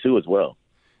offense going too as well.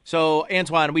 So,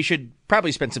 Antoine, we should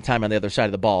probably spend some time on the other side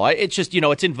of the ball. It's just,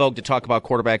 it's in vogue to talk about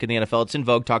quarterback in the NFL. It's in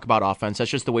vogue to talk about offense.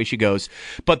 That's just the way she goes.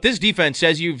 But this defense,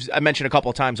 as I mentioned a couple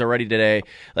of times already today,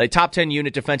 like top 10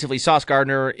 unit defensively. Sauce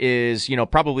Gardner is,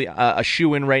 probably a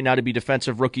shoe-in right now to be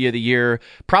Defensive Rookie of the Year.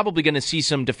 Probably going to see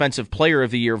some Defensive Player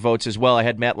of the Year votes as well. I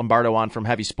had Matt Lombardo on from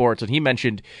Heavy Sports, and he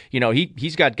mentioned,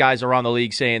 he's got guys around the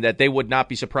league saying that they would not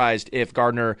be surprised if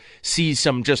Gardner sees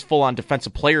some just full-on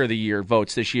Defensive Player of the Year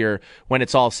votes this year when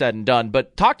it's all said and done.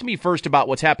 But talk to me first about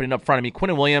what's happening up front.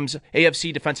 Quinnen Williams,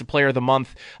 AFC Defensive Player of the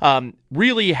Month,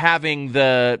 really having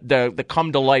the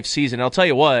come-to-life season. And I'll tell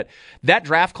you what, that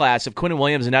draft class of Quinnen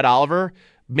Williams and Ed Oliver,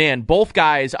 man, both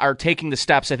guys are taking the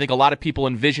steps I think a lot of people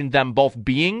envisioned them both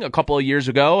being a couple of years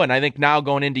ago, and I think now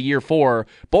going into year 4,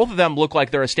 both of them look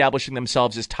like they're establishing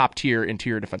themselves as top-tier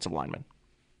interior defensive linemen.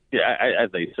 Yeah, I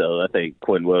think so. I think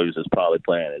Quinnen Williams is probably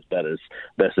playing as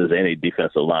best as any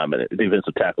defensive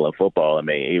tackle in football.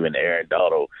 Even Aaron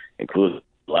Donald, including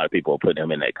a lot of people are putting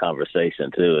him in that conversation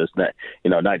too. It's not,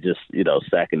 not just,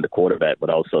 sacking the quarterback, but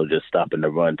also just stopping the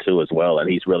run too as well.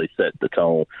 And he's really set the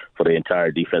tone for the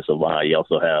entire defensive line. You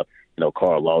also have,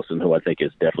 Carl Lawson, who I think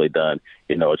has definitely done,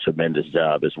 a tremendous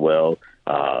job as well.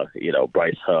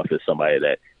 Bryce Huff is somebody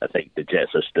that I think the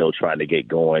Jets are still trying to get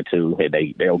going too. And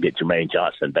they'll get Jermaine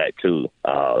Johnson back too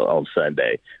on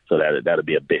Sunday, so that'll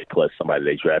be a big plus. Somebody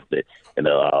they drafted in the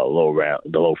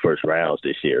low first rounds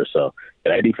this year. So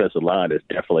that defensive line is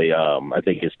definitely, I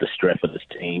think, it's the strength of this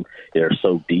team. They're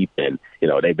so deep, and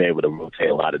they've been able to rotate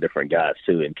a lot of different guys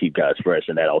too, and keep guys fresh,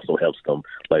 and that also helps them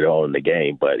later on in the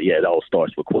game. But yeah, it all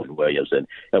starts with Quinnen Williams, and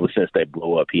ever since they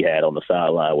blew up he had on the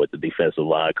sideline with the defensive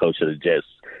line coach of the Jets,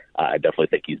 I definitely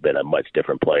think he's been a much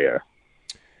different player.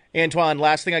 Antoine,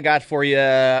 last thing I got for you,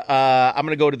 I'm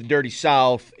going to go to the Dirty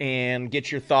South and get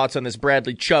your thoughts on this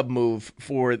Bradley Chubb move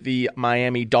for the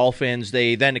Miami Dolphins.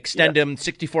 They then extend him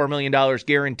 $64 million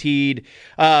guaranteed.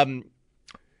 The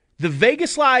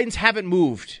Vegas lines haven't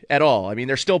moved at all.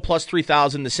 They're still plus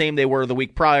 3,000, the same they were the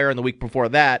week prior and the week before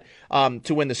that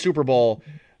to win the Super Bowl.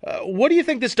 What do you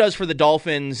think this does for the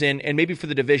Dolphins and maybe for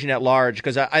the division at large?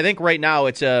 Because I think right now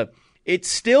it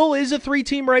still is a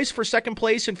 3-team race for second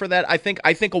place, and for that, I think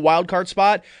a wild card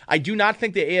spot. I do not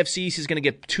think the AFC East is going to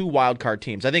get 2 wild card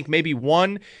teams. I think maybe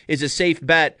one is a safe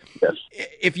bet. Yes.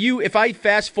 If I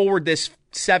fast forward this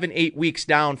 7-8 weeks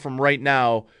down from right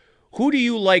now, who do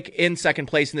you like in second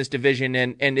place in this division,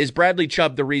 and is Bradley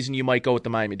Chubb the reason you might go with the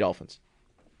Miami Dolphins?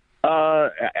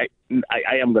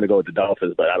 I am going to go with the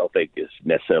Dolphins, but I don't think it's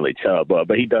necessarily Chubb.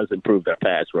 But he does improve their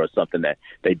pass rush, something that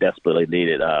they desperately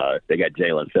needed. They got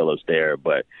Jalen Phillips there,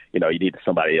 but you need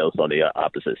somebody else on the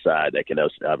opposite side that can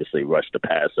obviously rush the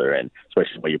passer, and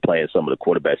especially when you're playing some of the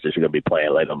quarterbacks that you're going to be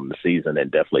playing later in the season,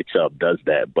 and definitely Chubb does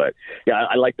that. But yeah,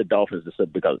 I like the Dolphins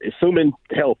because assuming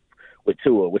health with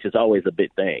Tua, which is always a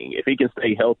big thing. If he can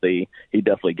stay healthy, he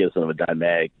definitely gives them a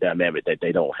dynamic that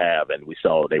they don't have. And we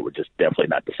saw they were just definitely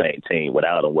not the same team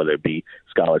without him, whether it be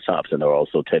Skylar Thompson or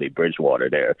also Teddy Bridgewater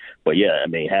there. But, yeah, I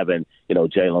mean, having,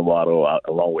 Jalen Waddle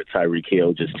along with Tyreek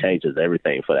Hill just changes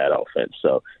everything for that offense.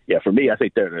 So, yeah, for me, I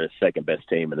think they're the second-best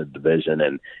team in the division.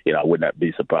 And, I would not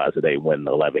be surprised if they win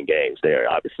 11 games there.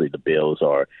 Obviously, the Bills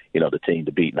are, the team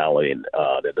to beat not only in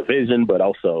the division, but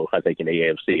also, I think, in the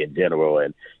AFC in general.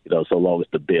 And, so long as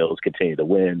the Bills continue to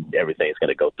win, everything's going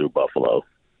to go through Buffalo.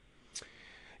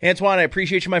 Antoine, I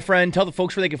appreciate you, my friend. Tell the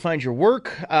folks where they can find your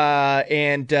work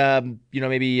and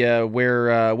maybe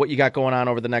what you got going on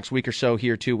over the next week or so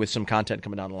here, too, with some content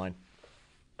coming down the line.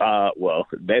 Well,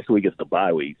 next week is the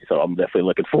bye week, so I'm definitely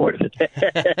looking forward to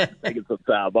that. Taking some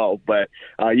time off. But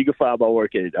you can find my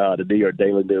work at the New York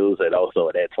Daily News and also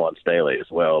at Antoine Staley as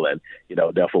well. And,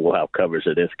 definitely we'll have coverage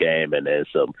of this game and then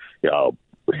some,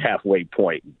 halfway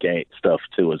point game stuff,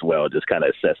 too, as well, just kind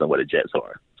of assessing what the Jets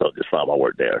are. So just find my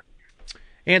work there.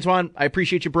 Antoine, I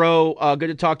appreciate you, bro. Good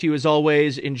to talk to you as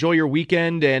always. Enjoy your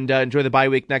weekend and enjoy the bye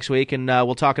week next week. And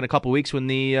we'll talk in a couple weeks when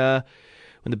the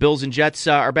Bills and Jets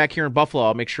are back here in Buffalo.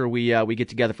 I'll make sure we get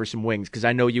together for some wings because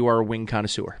I know you are a wing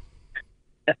connoisseur.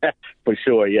 For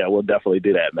sure, yeah, we'll definitely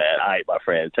do that, man. All right, my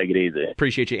friend, take it easy.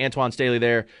 Appreciate you. Antoine Staley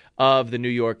there of the New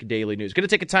York Daily News. Going to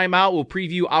take a timeout. We'll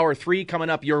preview Hour 3 coming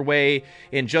up your way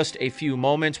in just a few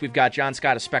moments. We've got John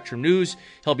Scott of Spectrum News.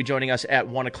 He'll be joining us at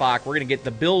 1 o'clock. We're going to get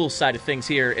the Bills side of things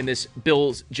here in this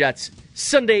Bills-Jets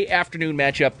Sunday afternoon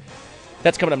matchup.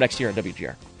 That's coming up next year on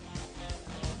WGR.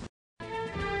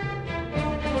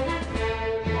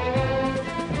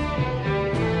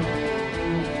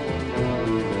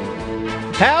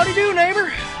 Howdy do,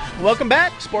 neighbor. Welcome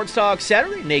back. Sports Talk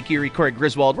Saturday. Nate Geary, Corey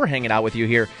Griswold. We're hanging out with you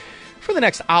here for the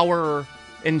next hour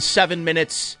and 7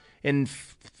 minutes and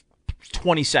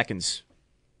 20 seconds.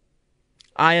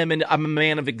 I'm a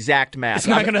man of exact math. It's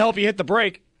not going to help you hit the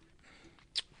break.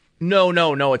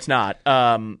 No, it's not.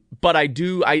 But I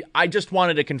do. I just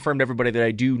wanted to confirm to everybody that I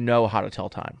do know how to tell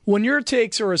time. When your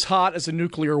takes are as hot as a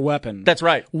nuclear weapon, that's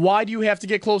right. Why do you have to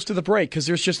get close to the break? Because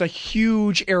there's just a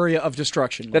huge area of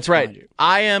destruction. That's right.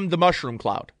 I am the mushroom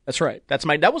cloud. That's right.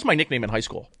 That was my nickname in high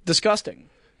school. Disgusting.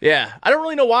 Yeah, I don't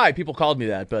really know why people called me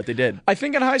that, but they did. I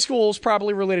think in high school it's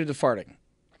probably related to farting.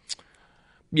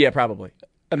 Yeah, probably.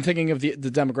 I'm thinking of the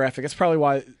demographic. That's probably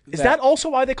why. Is that also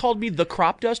why they called me the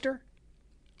crop duster?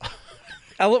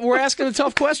 We're asking the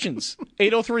tough questions.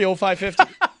 803-0550.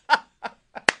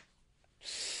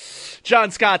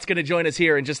 John Scott's going to join us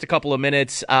here in just a couple of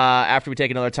minutes after we take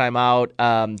another time out.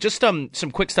 Just some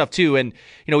quick stuff, too. And,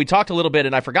 we talked a little bit,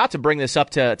 and I forgot to bring this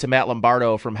up to Matt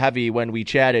Lombardo from Heavy when we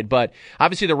chatted. But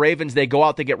obviously the Ravens, they go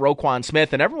out, they get Roquan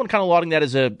Smith, and everyone kind of lauding that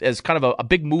as kind of a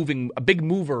big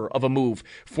mover of a move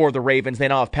for the Ravens. They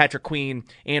now have Patrick Queen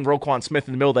and Roquan Smith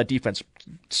in the middle of that defense.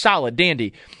 Solid,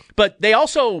 dandy. But they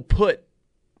also put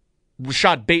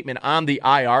Rashad Bateman on the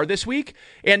IR this week,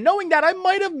 and knowing that, I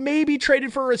might have maybe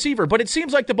traded for a receiver, but it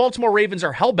seems like the Baltimore Ravens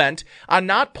are hell-bent on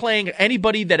not playing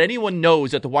anybody that anyone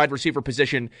knows at the wide receiver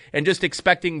position and just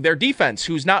expecting their defense,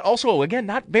 who's not also, again,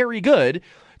 not very good,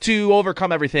 to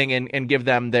overcome everything and give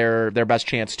them their best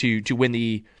chance to win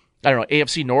the,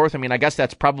 AFC North. I mean, I guess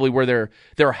that's probably where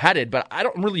they're headed, but I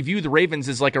don't really view the Ravens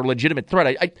as like a legitimate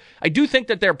threat. I do think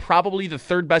that they're probably the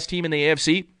third best team in the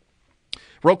AFC.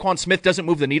 Roquan Smith doesn't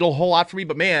move the needle a whole lot for me,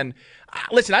 but man,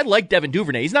 listen, I like Devin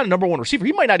Duvernay. He's not a number one receiver.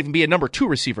 He might not even be a number two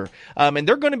receiver. And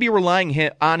they're going to be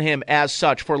relying on him as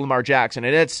such for Lamar Jackson.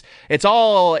 And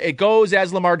it goes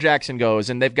as Lamar Jackson goes.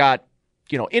 And they've got,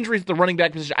 injuries at the running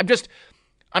back position.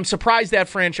 I'm surprised that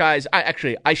franchise,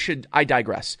 I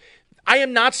digress. I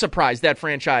am not surprised that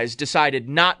franchise decided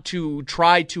not to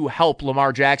try to help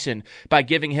Lamar Jackson by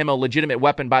giving him a legitimate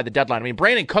weapon by the deadline. I mean,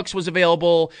 Brandon Cooks was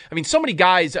available. I mean, so many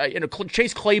guys,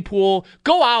 Chase Claypool,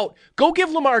 go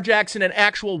give Lamar Jackson an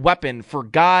actual weapon for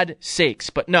God's sakes.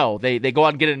 But no, they go out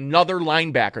and get another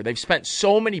linebacker. They've spent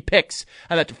so many picks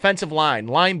on that defensive line,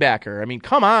 linebacker. I mean,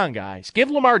 come on, guys.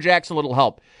 Give Lamar Jackson a little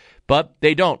help. But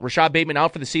they don't. Rashad Bateman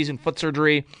out for the season, foot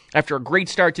surgery. After a great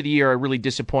start to the year, a really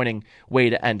disappointing way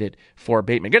to end it for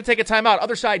Bateman. Going to take a timeout.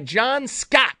 Other side, John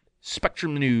Scott,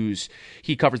 Spectrum News.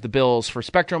 He covers the Bills for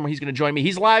Spectrum. He's going to join me.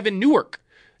 He's live in Newark.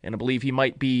 And I believe he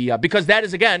might be, because that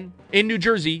is, again, in New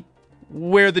Jersey,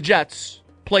 where the Jets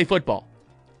play football.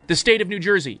 The state of New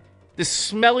Jersey. The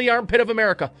smelly armpit of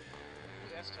America.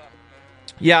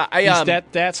 Yeah,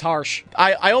 that's harsh.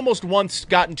 I almost once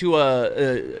got into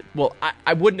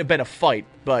I wouldn't have been a fight,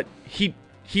 but he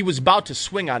was about to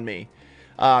swing on me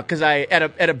because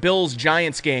at a Bills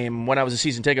Giants game when I was a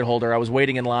season ticket holder, I was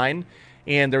waiting in line,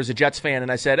 and there was a Jets fan,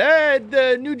 and I said, "Hey,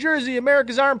 the New Jersey,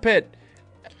 America's armpit."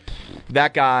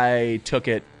 That guy took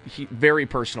it very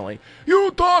personally.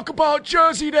 You talk about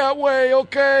Jersey that way,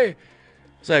 okay?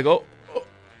 It's like,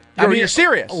 you're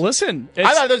serious. Listen.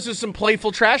 I thought this was some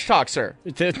playful trash talk, sir.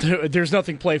 There's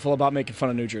nothing playful about making fun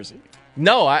of New Jersey.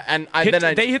 No,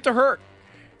 they hit the hurt.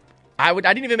 I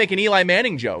didn't even make an Eli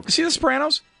Manning joke. You see The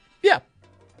Sopranos? Yeah.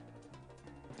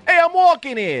 Hey, I'm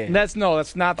walking here. That's not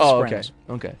The Sopranos.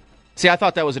 Okay. See, I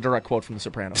thought that was a direct quote from The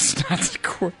Sopranos. It's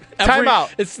not Time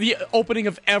out. It's the opening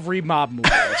of every mob movie.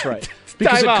 That's right.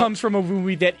 Because it comes from a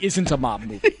movie that isn't a mob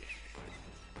movie.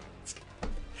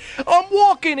 I'm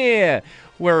walking here.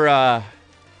 We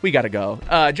got to go.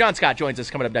 John Scott joins us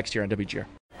coming up next year on WGR.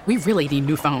 We really need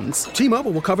new phones.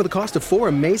 T-Mobile will cover the cost of 4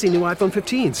 amazing new iPhone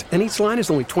 15s, and each line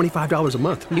is only $25 a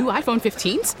month. New iPhone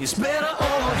 15s? It's better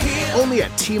over here. Only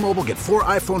at T-Mobile, get 4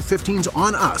 iPhone 15s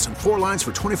on us and 4 lines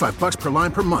for $25 per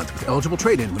line per month with eligible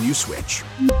trade-in when you switch.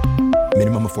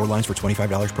 Minimum of 4 lines for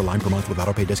 $25 per line per month with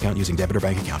autopay discount using debit or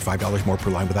bank account. $5 more per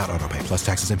line without autopay, plus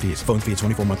taxes and fees. Phone fee at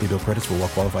 24 monthly bill credits for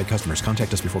well-qualified customers.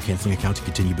 Contact us before canceling account to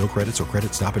continue bill credits or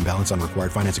credit stop and balance on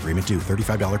required finance agreement due.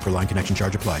 $35 per line connection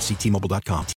charge applies. See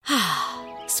T-Mobile.com.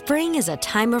 Spring is a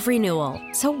time of renewal,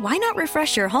 so why not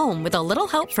refresh your home with a little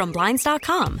help from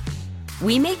Blinds.com?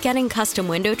 We make getting custom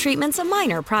window treatments a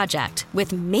minor project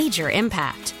with major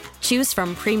impact. Choose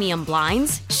from premium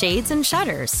blinds, shades, and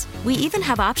shutters. We even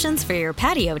have options for your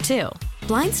patio, too.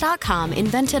 Blinds.com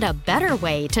invented a better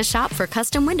way to shop for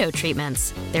custom window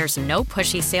treatments. There's no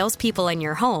pushy salespeople in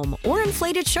your home or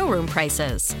inflated showroom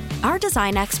prices. Our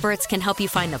design experts can help you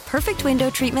find the perfect window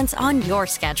treatments on your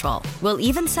schedule. We'll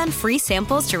even send free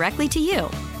samples directly to you.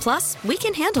 Plus, we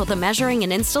can handle the measuring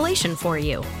and installation for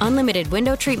you. Unlimited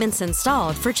window treatments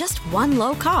installed for just one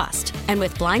low cost. And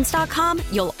with Blinds.com,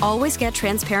 you'll always get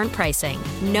transparent pricing.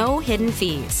 No hidden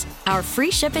fees. Our free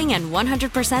shipping and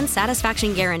 100%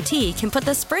 satisfaction guarantee can put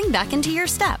the spring back into your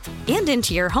step and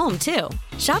into your home, too.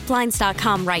 Shop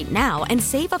Blinds.com right now and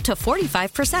save up to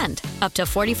 45%. Up to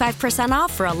 45%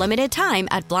 off for a limited time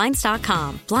at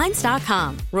Blinds.com.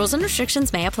 Blinds.com. Rules and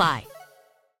restrictions may apply.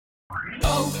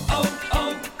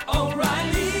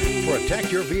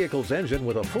 Protect your vehicle's engine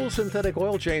with a full synthetic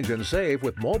oil change and save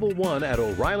with Mobil 1 at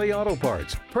O'Reilly Auto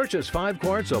Parts. Purchase 5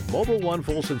 quarts of Mobil 1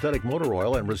 full synthetic motor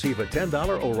oil and receive a $10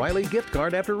 O'Reilly gift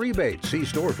card after rebate. See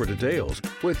store for details.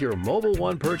 With your Mobil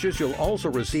 1 purchase, you'll also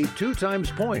receive 2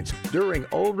 times points during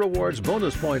O Rewards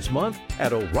Bonus Points Month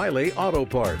at O'Reilly Auto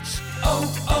Parts.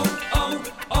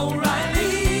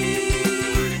 O'Reilly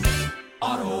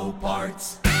Auto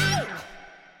Parts.